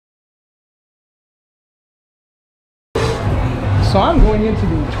So I'm going into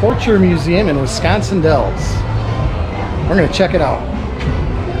the Torture Museum in Wisconsin Dells. We're going to check it out.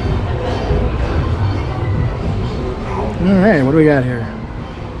 Alright, what do we got here?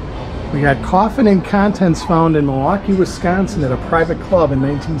 We got coffin and contents found in Milwaukee, Wisconsin at a private club in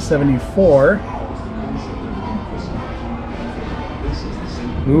 1974.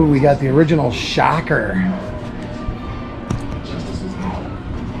 Ooh, we got the original shocker.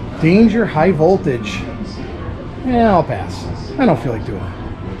 Danger, high voltage. Yeah, I'll pass. I don't feel like doing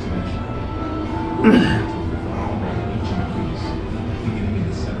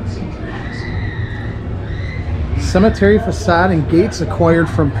it. Cemetery facade and gates acquired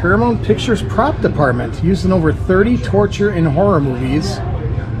from Paramount Pictures prop department, used in over 30 torture and horror movies.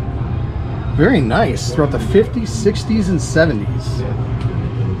 Very nice, throughout the 50s, 60s, and 70s.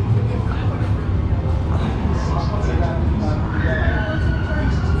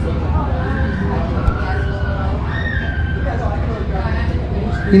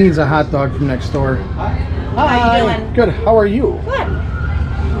 He needs a hot dog from next door. Hi. How you doing? Good. How are you? Good.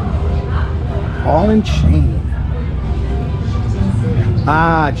 Ball and chain.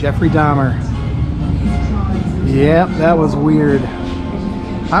 Ah, Jeffrey Dahmer. Yep, that was weird.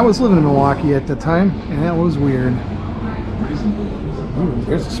 I was living in Milwaukee at the time, and that was weird. Ooh,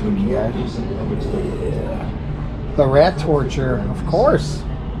 there's a spooky guy. Yeah. The rat torture, of course.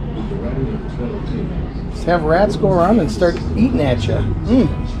 Just have rats go around and start eating at you.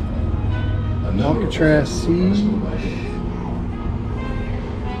 Alcatraz Siege.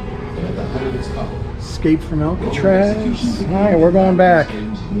 Escape from Alcatraz. Alright, we're going back.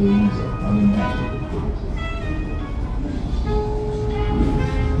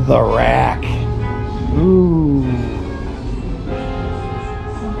 The rack. Ooh.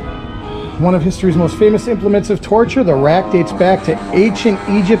 One of history's most famous implements of torture, the rack dates back to ancient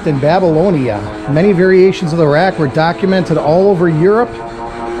Egypt and Babylonia. Many variations of the rack were documented all over Europe,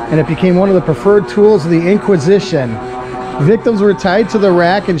 and it became one of the preferred tools of the Inquisition. Victims were tied to the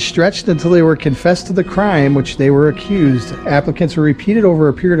rack and stretched until they were confessed to the crime which they were accused. Applicants were repeated over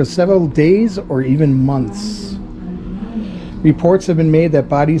a period of several days or even months. Reports have been made that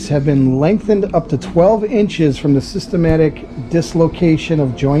bodies have been lengthened up to 12 inches from the systematic dislocation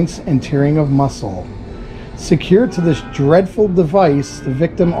of joints and tearing of muscle. Secured to this dreadful device, the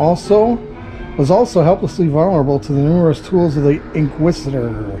victim was also helplessly vulnerable to the numerous tools of the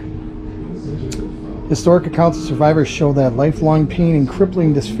Inquisitor. Historic accounts of survivors show that lifelong pain and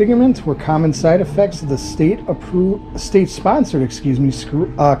crippling disfigurement were common side effects of the state-sponsored,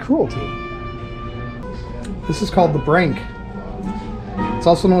 cruelty. This is called the Brank. It's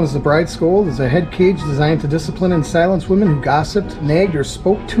also known as the Bride Scold. It's a head cage designed to discipline and silence women who gossiped, nagged, or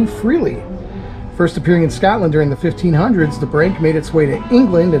spoke too freely. First appearing in Scotland during the 1500s, the Brank made its way to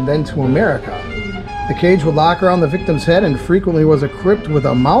England and then to America. The cage would lock around the victim's head and frequently was equipped with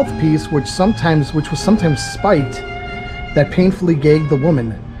a mouthpiece which was sometimes spiked that painfully gagged the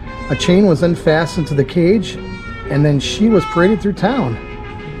woman. A chain was then fastened to the cage, and then she was paraded through town.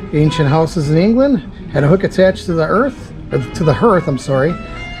 Ancient houses in England had a hook attached to the hearth,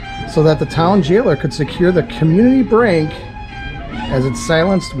 so that the town jailer could secure the community Brank as it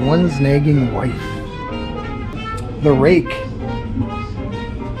silenced one's nagging wife. The rake.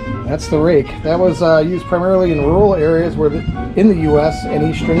 That's the rake. That was used primarily in rural areas in the U.S. and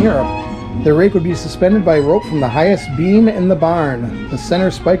Eastern Europe. The rake would be suspended by a rope from the highest beam in the barn. The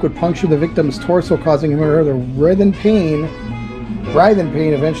center spike would puncture the victim's torso, causing him or her writhe pain,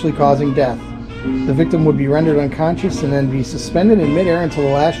 eventually causing death. The victim would be rendered unconscious and then be suspended in midair until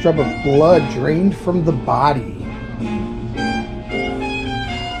the last drop of blood drained from the body.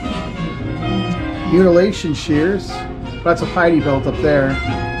 Mutilation shears. That's a piety belt up there.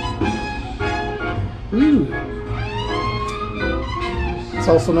 Ooh. It's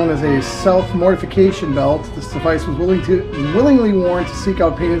also known as a self-mortification belt. This device was willingly worn to seek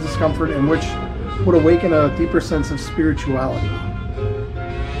out pain and discomfort, and which would awaken a deeper sense of spirituality.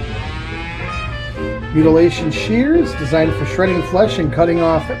 Mutilation shears, designed for shredding flesh and cutting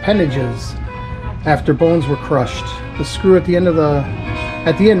off appendages after bones were crushed. The screw at the end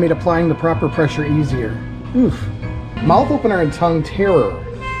made applying the proper pressure easier. Oof. Mouth opener and tongue terror.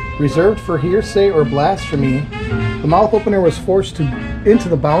 Reserved for hearsay or blasphemy, the mouth opener was forced into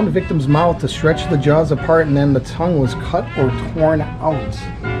the bound victim's mouth to stretch the jaws apart, and then the tongue was cut or torn out.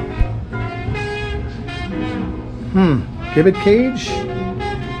 Gibbet cage.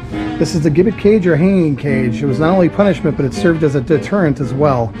 This is the gibbet cage or hanging cage. It was not only punishment, but it served as a deterrent as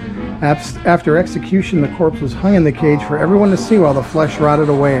well. After execution, the corpse was hung in the cage for everyone to see while the flesh rotted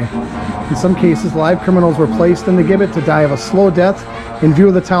away. In some cases, live criminals were placed in the gibbet to die of a slow death in view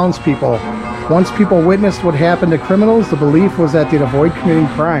of the townspeople. Once people witnessed what happened to criminals, the belief was that they'd avoid committing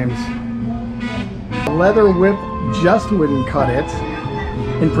crimes. A leather whip just wouldn't cut it.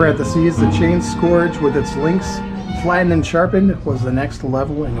 In parentheses, the chain scourge with its links flattened and sharpened was the next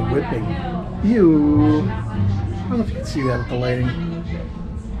level in whipping. Ew. I don't know if you can see that with the lighting.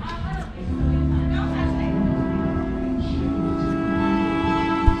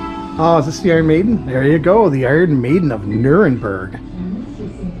 Oh, is this the Iron Maiden? There you go, the Iron Maiden of Nuremberg.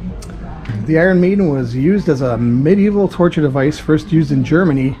 The Iron Maiden was used as a medieval torture device, first used in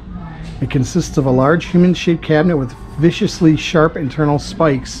Germany. It consists of a large human-shaped cabinet with viciously sharp internal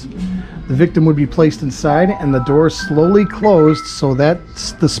spikes. The victim would be placed inside and the door slowly closed so that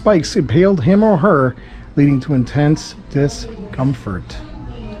the spikes impaled him or her, leading to intense discomfort.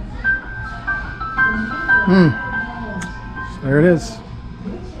 There it is.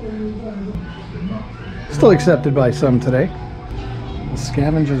 Still accepted by some today. The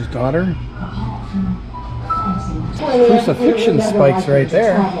Scavenger's Daughter. Crucifixion spikes right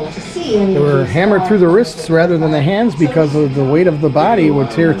there. They were hammered through the wrists rather than the hands because of the weight of the body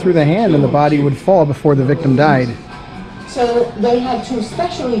would tear through the hand and the body would fall before the victim died. So they had to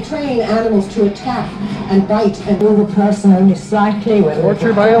specially train animals to attack and bite and move a person only slightly.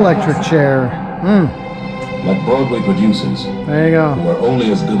 Torture by electric chair. Like Broadway producers, There you go. who are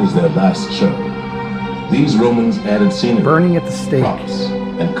only as good as their last show. These Romans added scenery, Burning at the stake. props,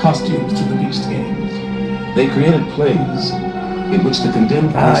 and costumes to the Beast Games. They created plays in which the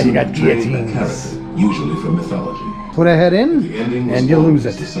condemned person you got portrayed a guillotines. character, usually from mythology. Put a head in The ending was and you lose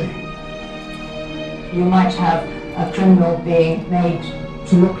always it. the same. You might have a criminal being made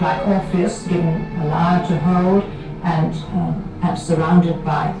to look like Orpheus, given a lyre to hold, and perhaps surrounded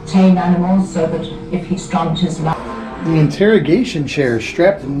by tame animals so that if he strummed his lyre. The interrogation chair,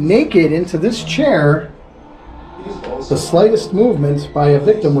 strapped naked into this chair. The slightest movement by a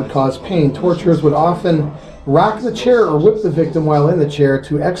victim would cause pain. Torturers would often rock the chair or whip the victim while in the chair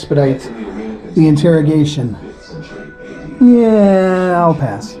to expedite the interrogation. Yeah, I'll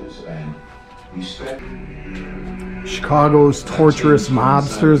pass. Chicago's torturous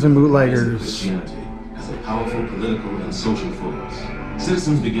mobsters and bootleggers. As a powerful political and social force,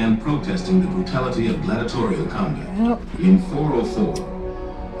 citizens began protesting the brutality of gladiatorial combat. In 404,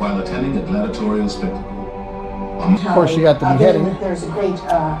 while attending a gladiatorial spectacle. Of course, you got the beheading. There's a great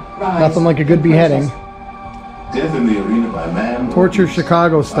rise. Nothing like a good beheading. Death in the arena by man. Torture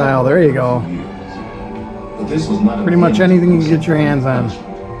Chicago style. There you go. But this was not Pretty much anything you can get your hands on.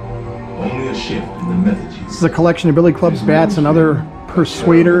 Only a shift in the methods This used. is a collection of billy clubs, bats, and other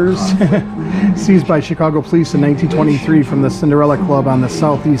persuaders seized by Chicago police in 1923 from the Cinderella Club on the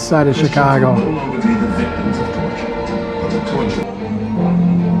southeast side of Chicago. No longer be the victims of torture, but the torture.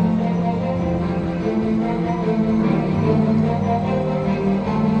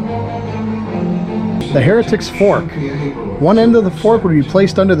 The heretic's fork. One end of the fork would be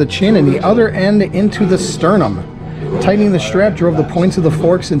placed under the chin and the other end into the sternum. Tightening the strap drove the points of the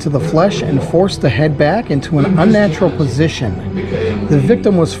forks into the flesh and forced the head back into an unnatural position. The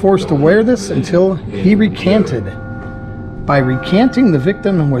victim was forced to wear this until he recanted. By recanting, the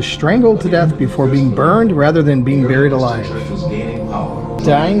victim was strangled to death before being burned rather than being buried alive. Was gaining power.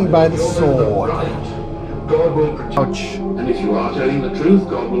 Dying by the sword. God will protect Ouch. you. And if you are telling the truth,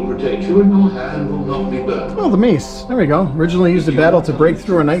 God will protect you and your hand will not be burned. Oh, the mace. There we go. Originally used in battle to break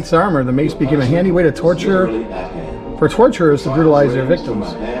through a knight's armor, the mace became a handy way to torture, At hand. for torturers to brutalize their victims.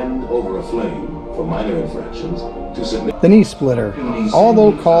 Hand over a flame for minor infractions to submit. The knee splitter.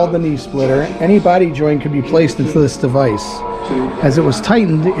 Although called the knee splitter, any body joint could be placed into this device. As it was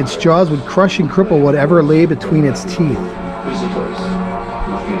tightened, its jaws would crush and cripple whatever lay between its teeth. Visitors,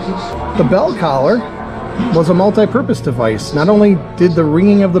 which gives us The bell collar was a multi-purpose device. Not only did the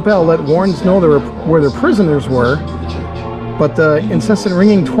ringing of the bell let wards know where their prisoners were, but the incessant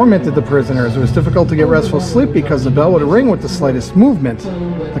ringing tormented the prisoners. It was difficult to get restful sleep because the bell would ring with the slightest movement.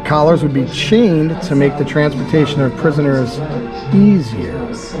 The collars would be chained to make the transportation of prisoners easier.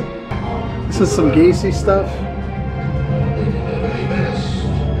 This is some Gacy stuff.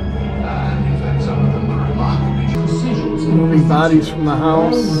 Moving bodies from the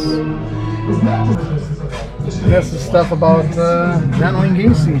house. And this is stuff about John Wayne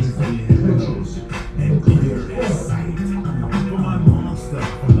Gacy.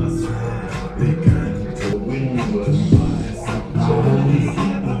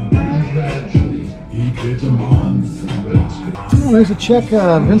 Oh, there's a check,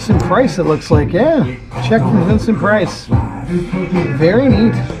 Vincent Price, it looks like. Yeah, check from Vincent Price. Very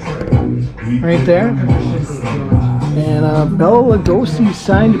neat. Right there. And Bela Lugosi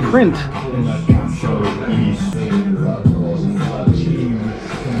signed print.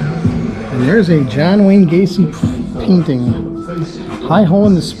 And And there's a John Wayne Gacy painting. High Hole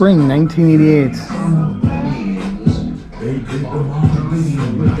in the Spring, 1988.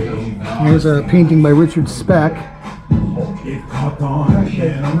 Here's a painting by Richard Speck.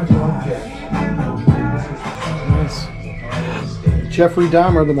 Jeffrey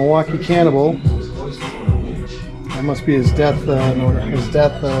Dahmer, the Milwaukee Cannibal. That must be his death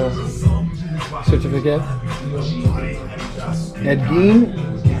certificate. Ed Gein.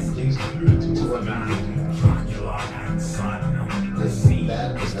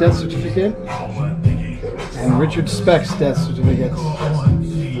 His death certificate. And Richard Speck's death certificate.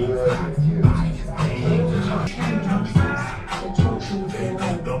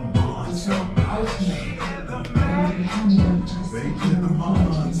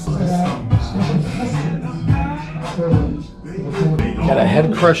 Got a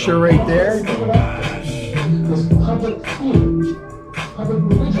head crusher right there.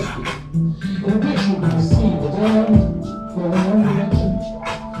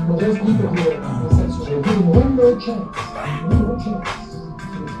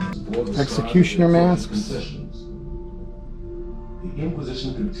 Executioner masks. The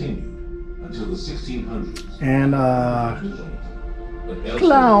Inquisition continued until the 1600s. And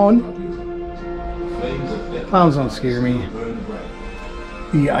clown. Clowns don't scare me.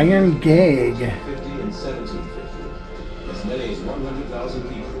 The Iron Gag.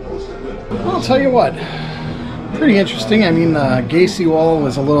 Well, I'll tell you what. Pretty interesting. I mean, the Gacy wall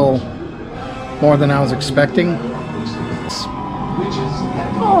was a little more than I was expecting.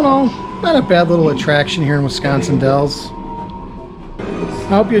 Oh no, not a bad little attraction here in Wisconsin Dells.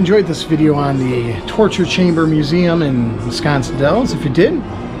 I hope you enjoyed this video on the Torture Chamber Museum in Wisconsin Dells. If you did,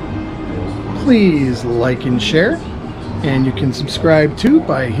 please like and share. And you can subscribe too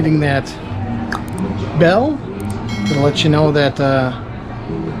by hitting that bell. It'll let you know that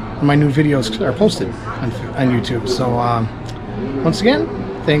my new videos are posted on YouTube. So once again,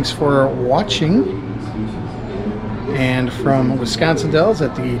 thanks for watching. And from Wisconsin Dells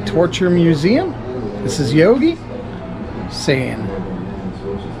at the Torture Museum, this is Yogi saying,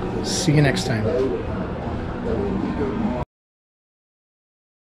 see you next time.